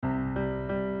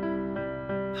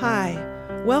Hi,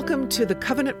 welcome to the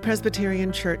Covenant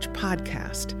Presbyterian Church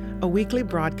podcast, a weekly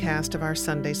broadcast of our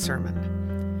Sunday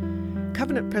sermon.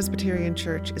 Covenant Presbyterian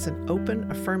Church is an open,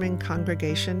 affirming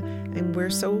congregation, and we're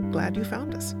so glad you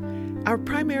found us. Our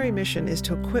primary mission is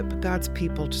to equip God's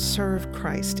people to serve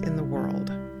Christ in the world.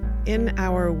 In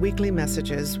our weekly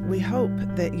messages, we hope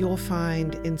that you'll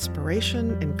find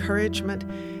inspiration, encouragement,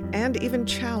 and even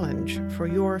challenge for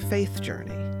your faith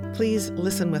journey. Please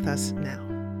listen with us now.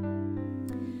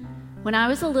 When I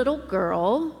was a little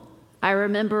girl, I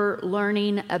remember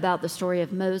learning about the story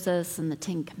of Moses and the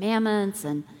Ten Commandments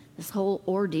and this whole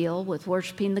ordeal with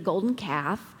worshiping the golden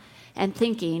calf and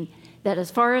thinking that as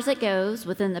far as it goes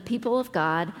within the people of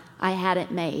God, I had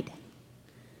it made.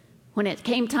 When it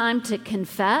came time to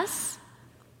confess,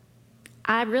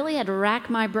 I really had to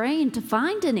rack my brain to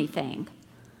find anything.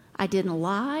 I didn't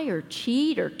lie or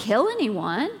cheat or kill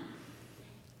anyone.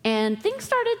 And things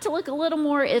started to look a little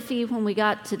more iffy when we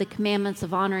got to the commandments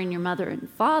of honoring your mother and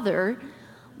father.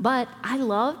 But I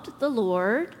loved the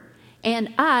Lord,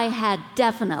 and I had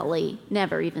definitely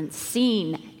never even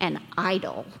seen an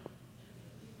idol.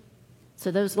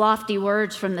 So those lofty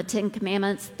words from the Ten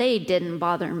Commandments, they didn't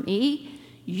bother me.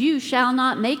 You shall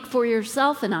not make for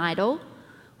yourself an idol,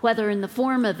 whether in the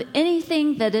form of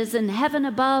anything that is in heaven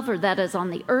above, or that is on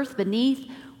the earth beneath,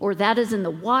 or that is in the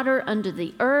water under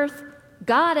the earth.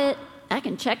 Got it. I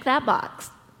can check that box.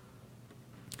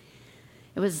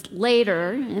 It was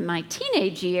later in my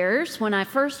teenage years when I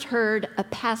first heard a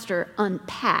pastor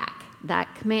unpack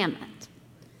that commandment.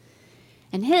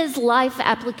 And his life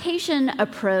application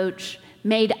approach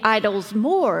made idols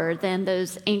more than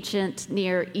those ancient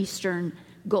Near Eastern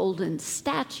golden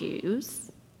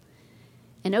statues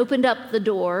and opened up the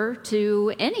door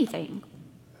to anything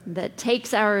that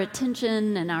takes our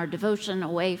attention and our devotion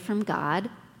away from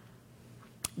God.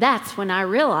 That's when I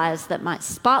realized that my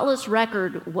spotless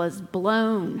record was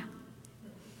blown.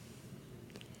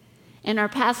 In our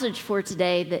passage for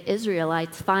today, the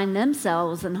Israelites find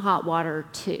themselves in hot water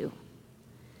too.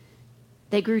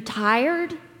 They grew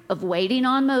tired of waiting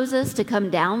on Moses to come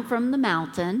down from the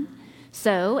mountain,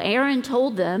 so Aaron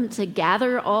told them to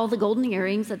gather all the golden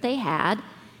earrings that they had.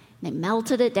 They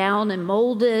melted it down and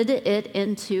molded it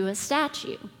into a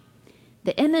statue,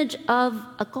 the image of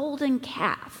a golden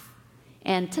calf.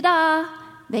 And ta-da,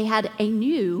 they had a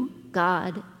new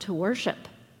God to worship.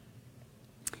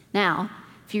 Now,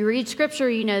 if you read Scripture,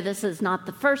 you know this is not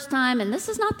the first time, and this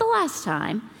is not the last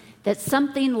time, that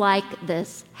something like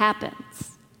this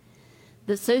happens.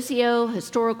 The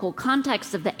socio-historical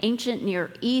context of the ancient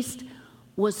Near East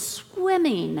was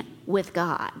swimming with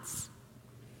gods.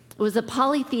 It was a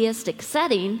polytheistic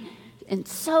setting, and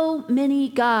so many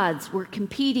gods were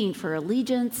competing for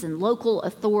allegiance and local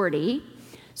authority.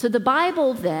 So the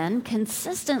Bible then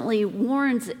consistently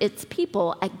warns its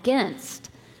people against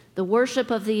the worship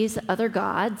of these other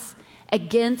gods,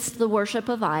 against the worship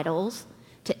of idols,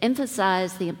 to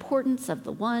emphasize the importance of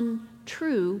the one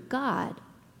true God.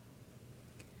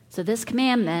 So this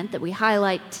commandment that we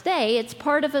highlight today, it's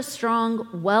part of a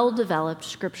strong, well-developed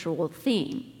scriptural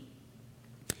theme.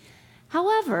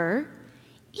 However,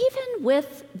 even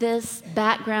with this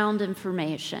background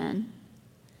information,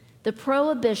 the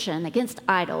prohibition against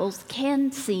idols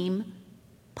can seem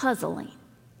puzzling.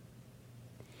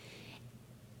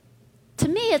 To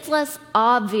me, it's less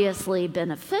obviously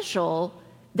beneficial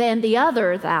than the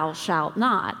other thou shalt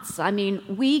nots. I mean,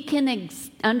 we can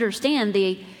understand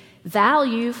the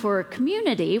value for a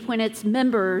community when its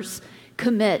members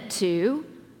commit to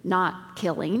not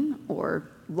killing or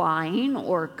lying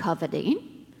or coveting.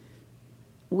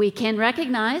 We can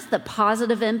recognize the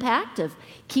positive impact of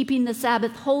keeping the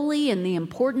Sabbath holy and the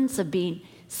importance of being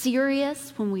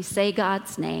serious when we say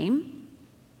God's name.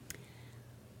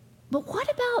 But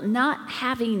what about not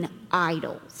having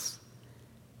idols?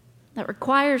 That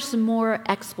requires some more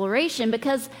exploration,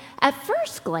 because at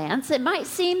first glance, it might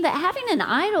seem that having an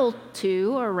idol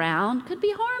too around could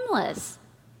be harmless.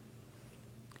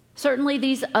 Certainly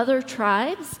these other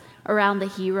tribes around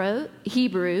the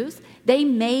Hebrews, they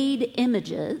made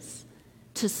images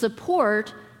to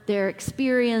support their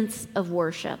experience of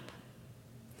worship.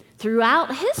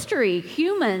 Throughout history,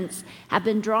 humans have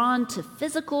been drawn to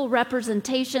physical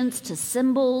representations, to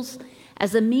symbols,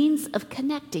 as a means of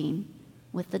connecting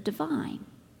with the divine.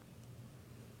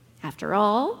 After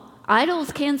all,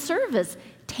 idols can serve as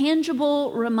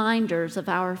tangible reminders of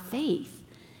our faith,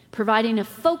 providing a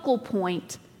focal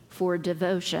point for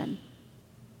devotion.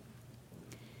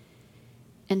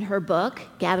 In her book,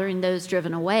 Gathering Those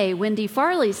Driven Away, Wendy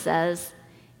Farley says,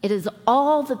 "It is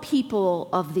all the people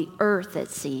of the earth, it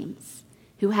seems,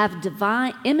 who have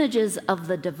divine images of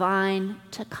the divine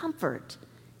to comfort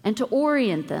and to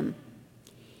orient them.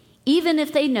 Even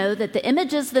if they know that the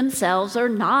images themselves are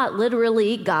not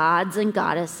literally gods and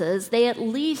goddesses, they at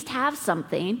least have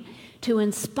something to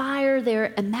inspire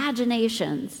their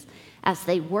imaginations as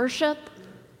they worship,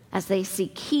 as they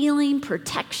seek healing,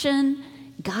 protection,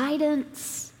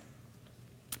 guidance.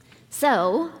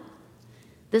 So,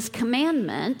 this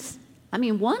commandment,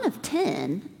 one of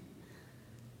 10,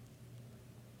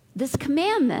 this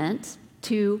commandment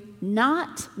to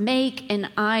not make an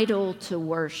idol to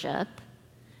worship,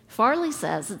 Farley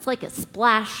says it's like a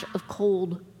splash of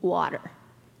cold water.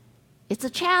 It's a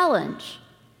challenge.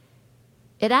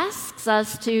 It asks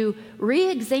us to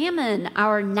re-examine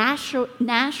our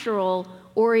natural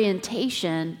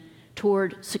orientation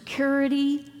toward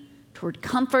security, toward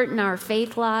comfort in our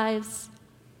faith lives.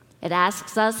 It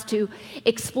asks us to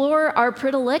explore our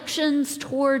predilections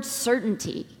towards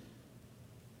certainty.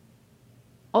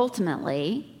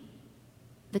 Ultimately,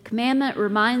 the commandment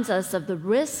reminds us of the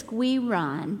risk we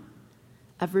run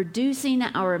of reducing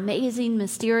our amazing,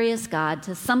 mysterious God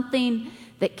to something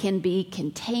that can be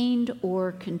contained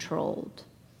or controlled.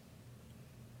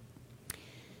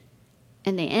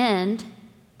 In the end,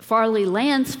 Farley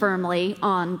lands firmly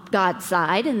on God's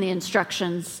side in the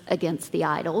instructions against the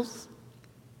idols.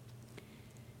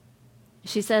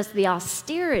 She says the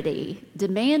austerity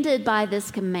demanded by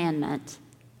this commandment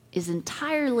is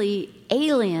entirely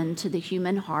alien to the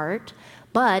human heart,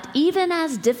 but even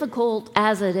as difficult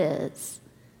as it is,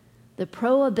 the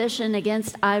prohibition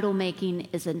against idol making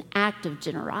is an act of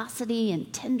generosity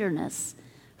and tenderness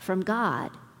from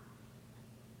God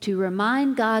to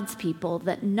remind God's people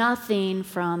that nothing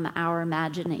from our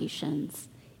imaginations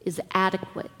is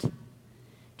adequate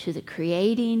to the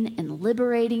creating and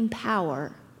liberating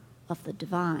power of the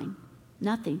divine.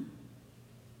 Nothing.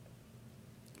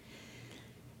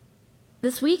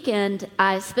 This weekend,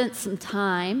 I spent some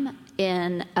time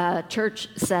in a church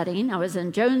setting. I was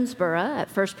in Jonesboro at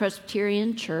First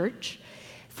Presbyterian Church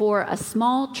for a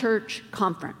small church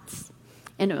conference.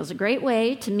 And it was a great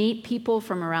way to meet people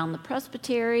from around the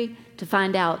presbytery, to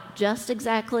find out just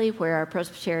exactly where our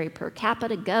presbytery per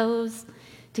capita goes,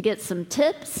 to get some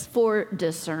tips for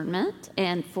discernment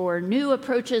and for new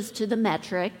approaches to the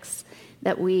metrics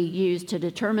that we use to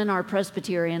determine our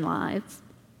Presbyterian lives.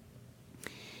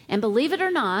 And believe it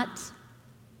or not,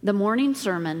 the morning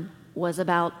sermon was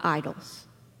about idols.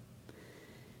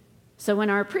 So when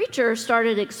our preacher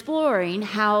started exploring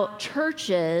how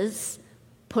churches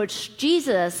push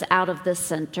Jesus out of the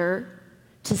center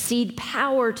to cede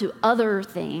power to other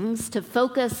things, to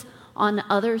focus on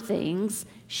other things,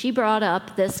 she brought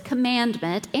up this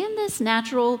commandment and this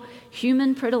natural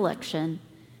human predilection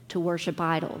to worship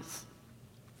idols.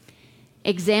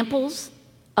 Examples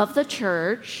of the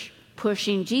church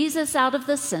pushing Jesus out of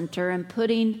the center and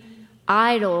putting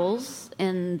idols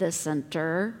in the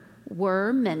center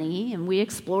were many, and we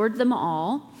explored them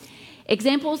all.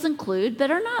 Examples include,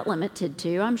 but are not limited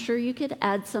to, I'm sure you could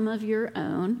add some of your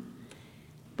own,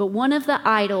 but one of the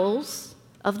idols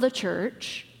of the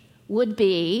church would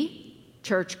be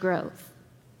church growth.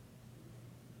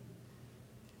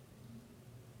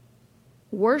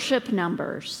 Worship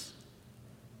numbers,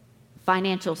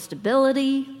 financial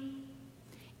stability,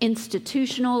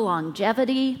 institutional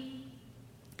longevity.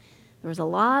 There was a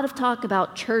lot of talk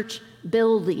about church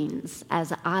buildings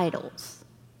as idols.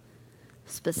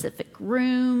 Specific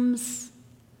rooms,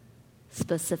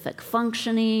 specific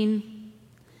functioning.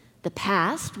 The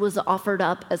past was offered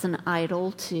up as an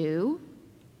idol too.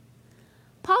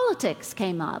 Politics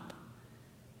came up.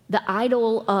 The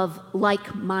idol of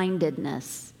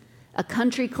like-mindedness. A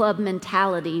country club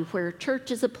mentality where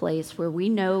church is a place where we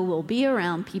know we'll be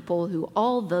around people who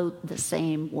all vote the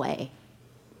same way.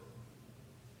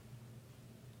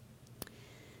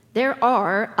 There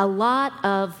are a lot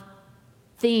of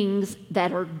things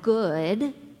that are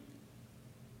good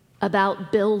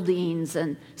about buildings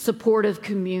and supportive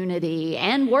community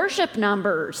and worship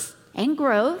numbers and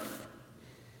growth.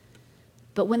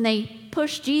 But when they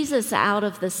push Jesus out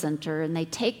of the center and they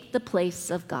take the place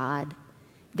of God,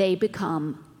 they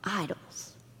become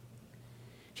idols.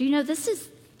 Do you know this has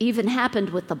even happened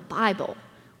with the Bible,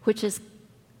 which is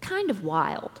kind of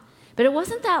wild. But it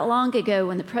wasn't that long ago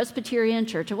when the Presbyterian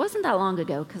Church, it wasn't that long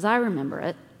ago because I remember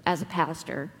it as a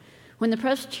pastor, when the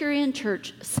Presbyterian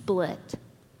Church split.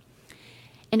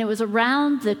 And it was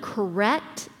around the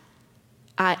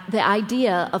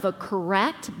idea of a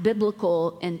correct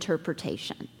biblical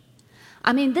interpretation.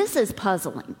 I mean, this is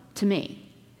puzzling to me.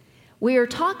 We are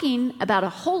talking about a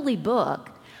holy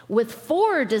book with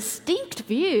 4 distinct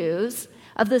views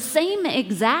of the same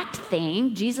exact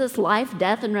thing, Jesus' life,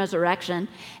 death, and resurrection,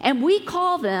 and we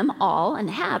call them all,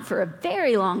 and have for a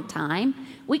very long time,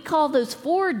 we call those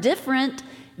 4 different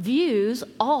views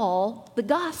all the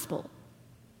gospel.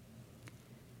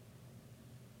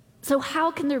 So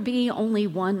how can there be only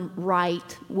one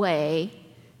right way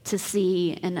to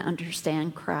see and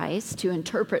understand Christ, to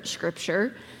interpret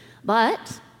Scripture?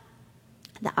 But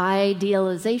the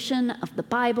idealization of the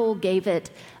Bible gave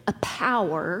it a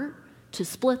power to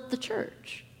split the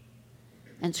church.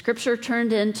 And Scripture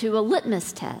turned into a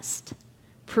litmus test,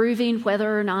 proving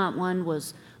whether or not one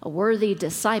was a worthy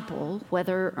disciple,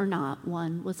 whether or not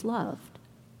one was loved.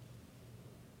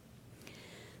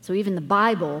 So even the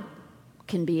Bible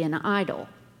can be an idol.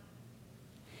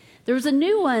 There was a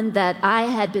new one that I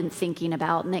had been thinking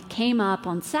about, and it came up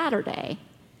on Saturday.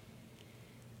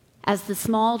 As the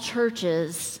small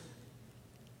churches,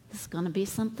 this is going to be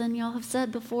something y'all have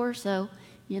said before, so,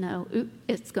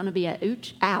 it's going to be a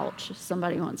ooch, ouch,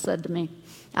 somebody once said to me.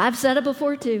 I've said it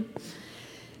before too.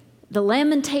 The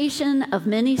lamentation of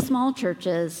many small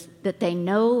churches that they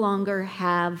no longer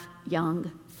have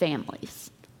young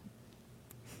families.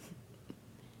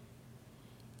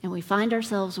 And we find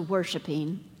ourselves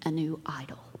worshiping a new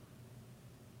idol.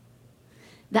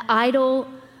 The idol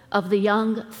of the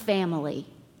young family,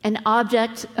 an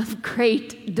object of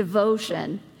great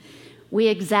devotion. We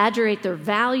exaggerate their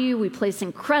value. We place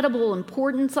incredible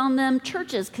importance on them.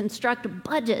 Churches construct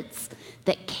budgets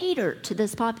that cater to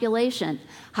this population,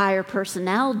 hire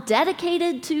personnel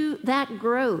dedicated to that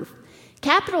growth.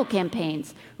 Capital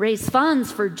campaigns raise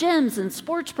funds for gyms and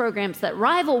sports programs that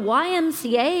rival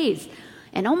YMCA's.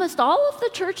 And almost all of the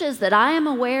churches that I am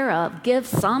aware of give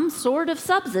some sort of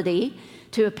subsidy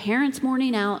to a parent's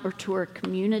morning out or to a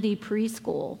community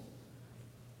preschool.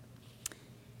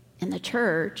 In the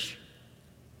church,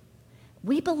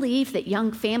 we believe that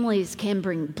young families can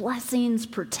bring blessings,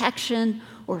 protection,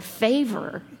 or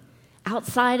favor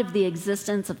outside of the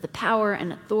existence of the power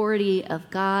and authority of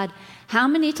God. How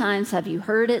many times have you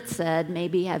heard it said,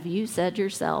 maybe have you said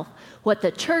yourself, what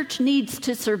the church needs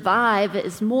to survive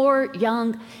is more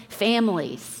young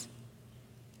families.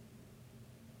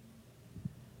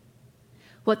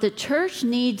 What the church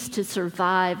needs to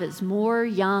survive is more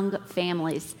young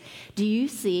families. Do you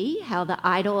see how the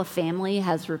idol of family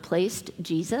has replaced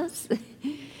Jesus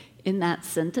in that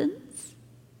sentence?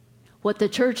 What the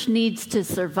church needs to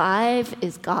survive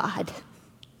is God.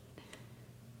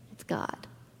 It's God.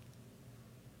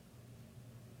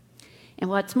 And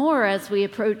what's more, as we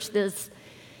approach this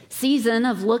season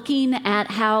of looking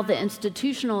at how the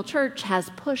institutional church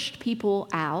has pushed people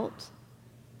out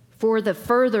for the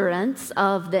furtherance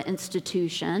of the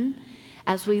institution,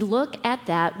 as we look at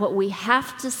that, what we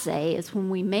have to say is when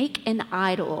we make an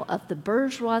idol of the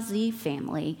bourgeoisie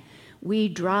family, we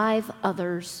drive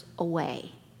others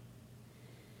away.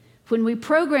 When we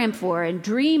program for and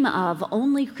dream of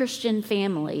only Christian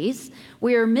families,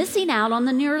 we are missing out on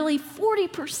the nearly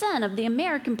 40% of the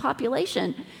American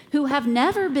population who have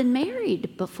never been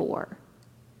married before.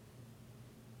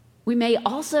 We may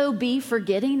also be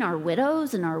forgetting our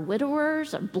widows and our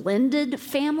widowers, our blended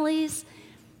families.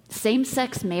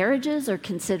 Same-sex marriages are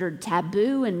considered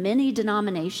taboo in many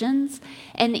denominations,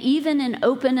 and even in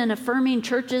open and affirming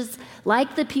churches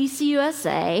like the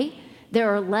PCUSA, there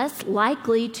are less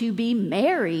likely to be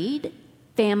married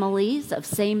families of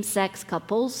same-sex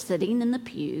couples sitting in the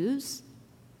pews.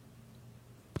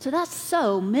 So that's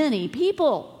so many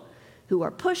people who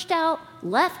are pushed out,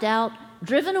 left out,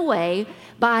 driven away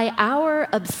by our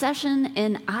obsession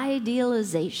and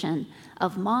idealization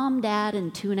of mom, dad,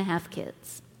 and 2.5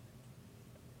 kids.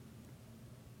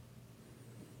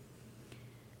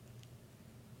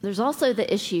 There's also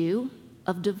the issue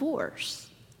of divorce.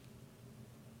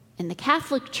 In the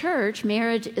Catholic Church,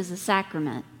 marriage is a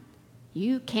sacrament.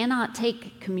 You cannot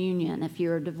take communion if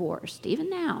you're divorced, even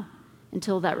now,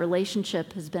 until that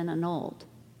relationship has been annulled.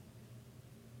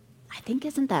 I think,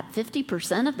 isn't that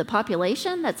 50% of the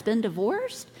population that's been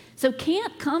divorced? So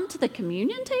can't come to the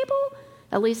communion table,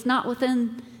 at least not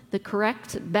within the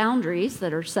correct boundaries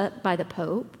that are set by the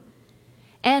Pope.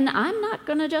 And I'm not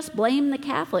going to just blame the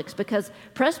Catholics, because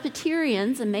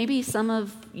Presbyterians, and maybe some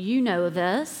of you know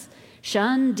this,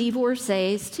 shun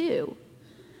divorcees too.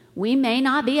 We may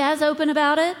not be as open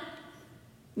about it,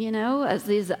 as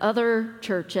these other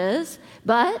churches,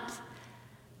 but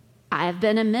I've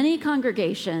been in many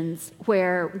congregations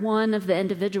where one of the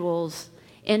individuals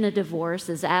in a divorce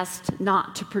is asked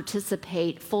not to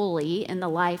participate fully in the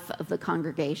life of the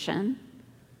congregation.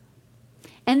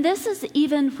 And this is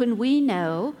even when we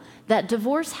know that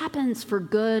divorce happens for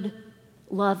good,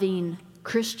 loving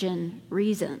Christian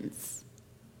reasons.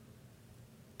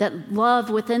 that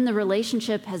love within the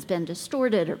relationship has been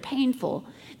distorted or painful.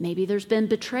 Maybe there's been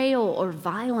betrayal or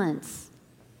violence.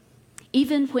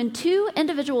 Even when two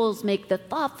individuals make the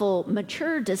thoughtful,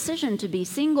 mature decision to be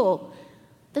single,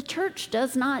 the church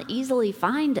does not easily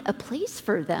find a place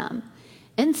for them.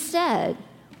 Instead,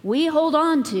 we hold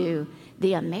on to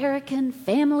the American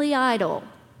family idol.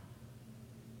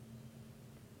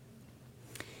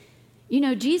 You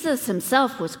know, Jesus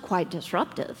himself was quite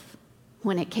disruptive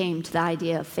when it came to the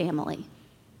idea of family,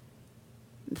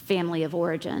 the family of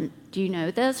origin. Do you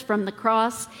know this? From the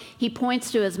cross, he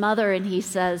points to his mother and he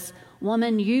says,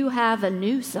 "Woman, you have a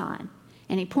new son."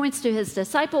 And he points to his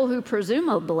disciple, who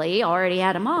presumably already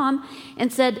had a mom,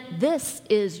 and said, "This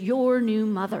is your new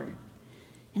mother."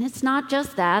 And it's not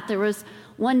just that. There was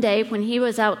one day when he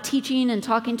was out teaching and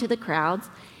talking to the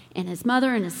crowds, and his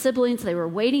mother and his siblings, they were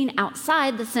waiting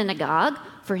outside the synagogue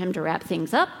for him to wrap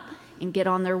things up and get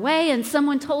on their way. And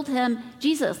someone told him,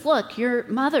 "Jesus, look, your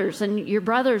mothers and your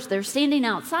brothers, they're standing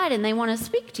outside and they want to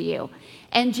speak to you."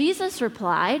 And Jesus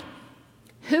replied,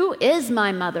 "Who is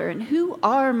my mother and who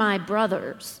are my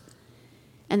brothers?"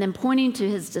 And then pointing to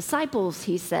his disciples,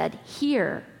 he said,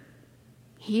 Here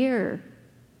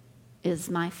is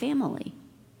my family."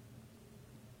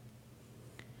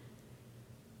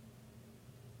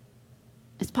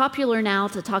 It's popular now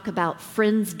to talk about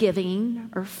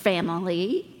friendsgiving or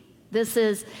family. This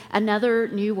is another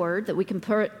new word that we can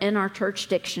put in our church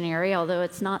dictionary, although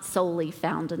it's not solely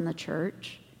found in the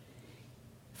church.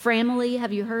 Family,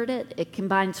 have you heard it? It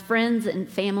combines friends and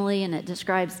family, and it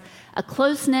describes a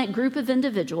close-knit group of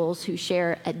individuals who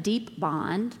share a deep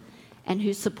bond and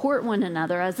who support one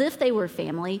another as if they were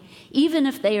family, even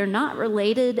if they are not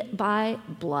related by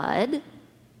blood.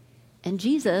 And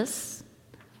Jesus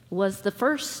was the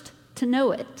first to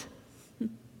know it.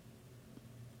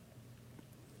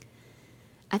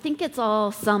 I think it's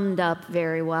all summed up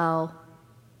very well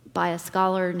by a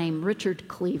scholar named Richard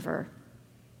Cleaver.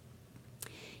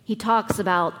 He talks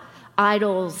about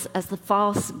idols as the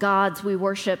false gods we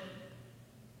worship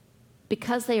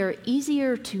because they are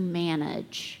easier to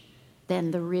manage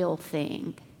than the real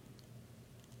thing.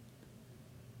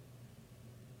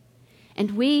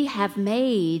 And we have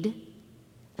made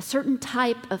a certain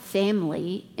type of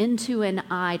family into an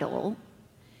idol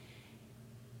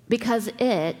because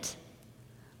it,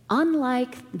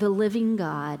 unlike the living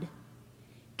God,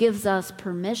 gives us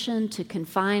permission to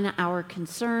confine our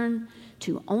concern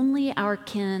to only our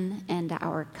kin and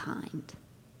our kind.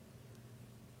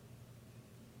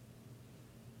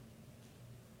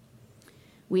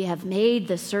 We have made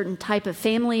this certain type of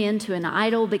family into an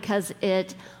idol because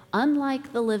it,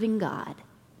 unlike the living God,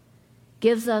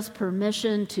 gives us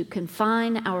permission to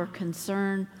confine our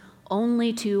concern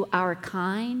only to our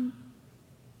kind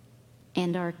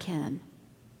and our kin.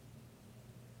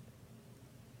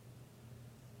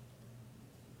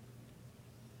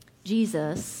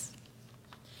 Jesus,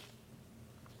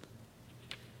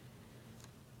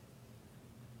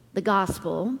 the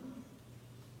gospel,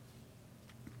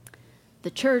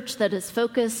 the church that is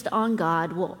focused on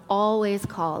God will always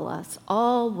call us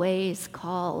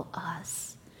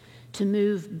to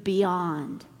move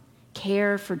beyond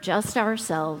care for just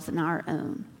ourselves and our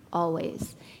own,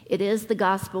 always. It is the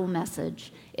gospel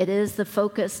message. It is the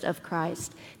focus of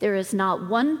Christ. There is not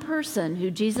one person who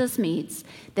Jesus meets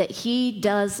that he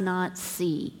does not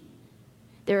see.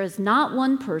 There is not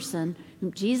one person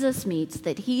whom Jesus meets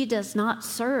that he does not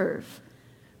serve,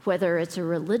 whether it's a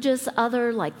religious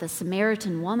other like the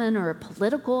Samaritan woman or a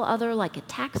political other like a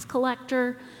tax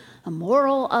collector, a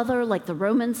moral other like the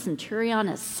Roman centurion,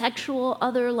 a sexual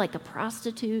other like a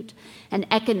prostitute, an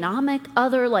economic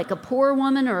other like a poor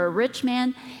woman or a rich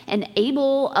man, an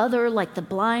able other like the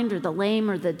blind or the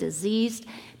lame or the diseased.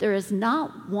 There is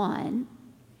not one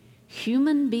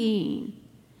human being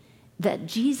that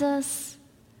Jesus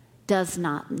does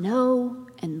not know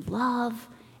and love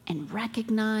and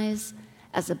recognize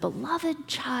as a beloved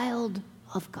child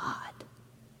of God.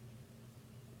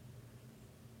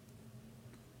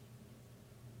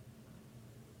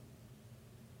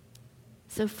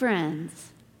 So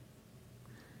friends,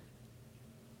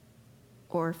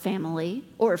 or family,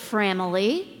 or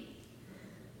framily,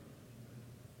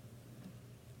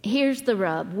 here's the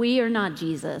rub. We are not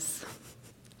Jesus.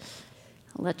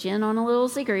 I'll let you in on a little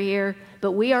secret here,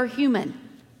 but we are human.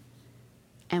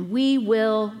 And we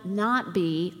will not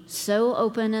be so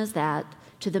open as that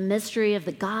to the mystery of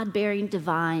the God-bearing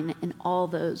divine in all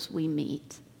those we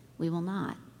meet. We will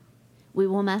not. We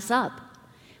will mess up.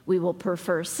 We will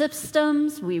prefer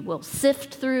systems. We will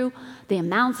sift through the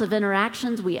amounts of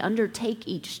interactions we undertake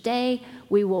each day.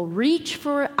 We will reach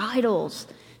for idols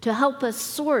to help us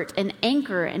sort and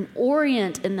anchor and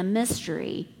orient in the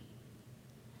mystery.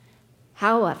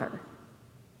 However,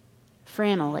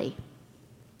 framily,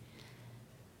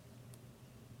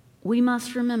 we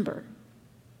must remember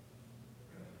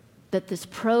that this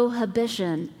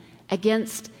prohibition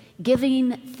against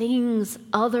giving things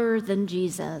other than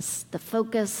Jesus the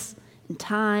focus and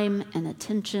time and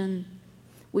attention,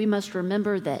 we must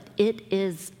remember that it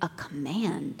is a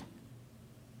command.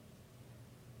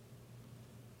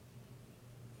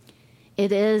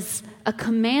 It is a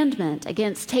commandment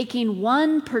against taking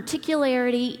one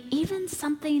particularity, even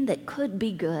something that could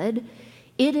be good.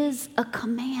 It is a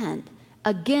command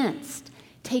against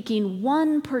taking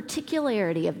one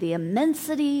particularity of the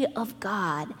immensity of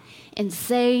God and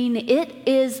saying it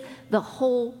is the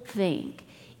whole thing.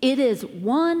 It is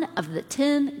one of the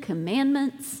 10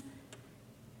 commandments,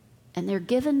 and they're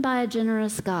given by a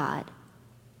generous God.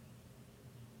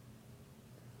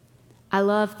 I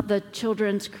love the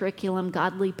children's curriculum,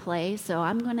 Godly Play, so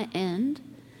I'm going to end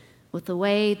with the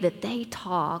way that they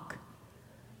talk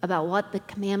about what the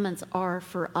commandments are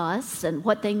for us and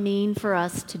what they mean for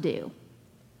us to do.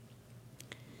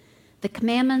 The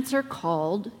commandments are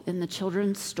called, in the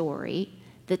children's story,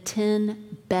 the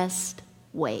 10 best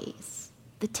ways.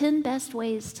 The 10 best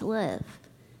ways to live.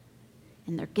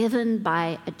 And they're given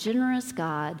by a generous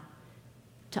God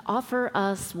to offer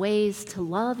us ways to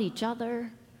love each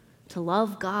other, to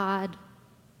love God.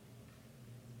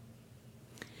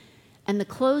 And the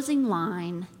closing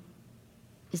line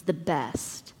is the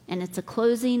best. And it's a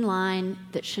closing line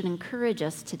that should encourage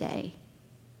us today.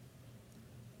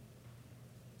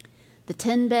 The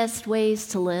 10 best ways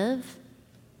to live.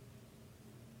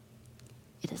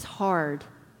 It is hard,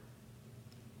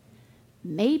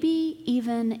 maybe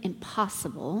even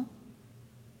impossible,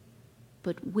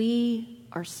 but we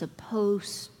are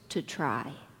supposed to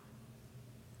try.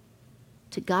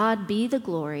 To God be the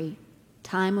glory,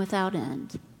 time without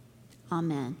end.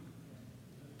 Amen.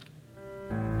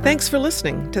 Thanks for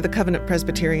listening to the Covenant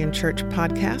Presbyterian Church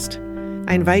podcast.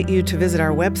 I invite you to visit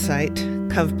our website,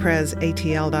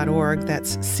 covpresatl.org.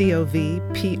 That's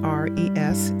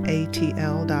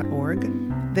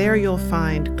covpresatl.org. There you'll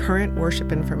find current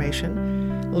worship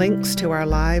information, links to our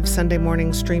live Sunday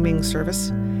morning streaming service,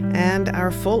 and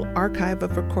our full archive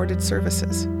of recorded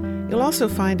services. You'll also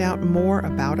find out more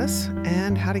about us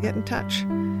and how to get in touch.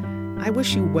 I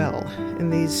wish you well in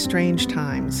these strange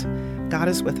times. God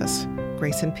is with us.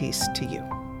 Grace and peace to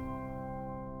you.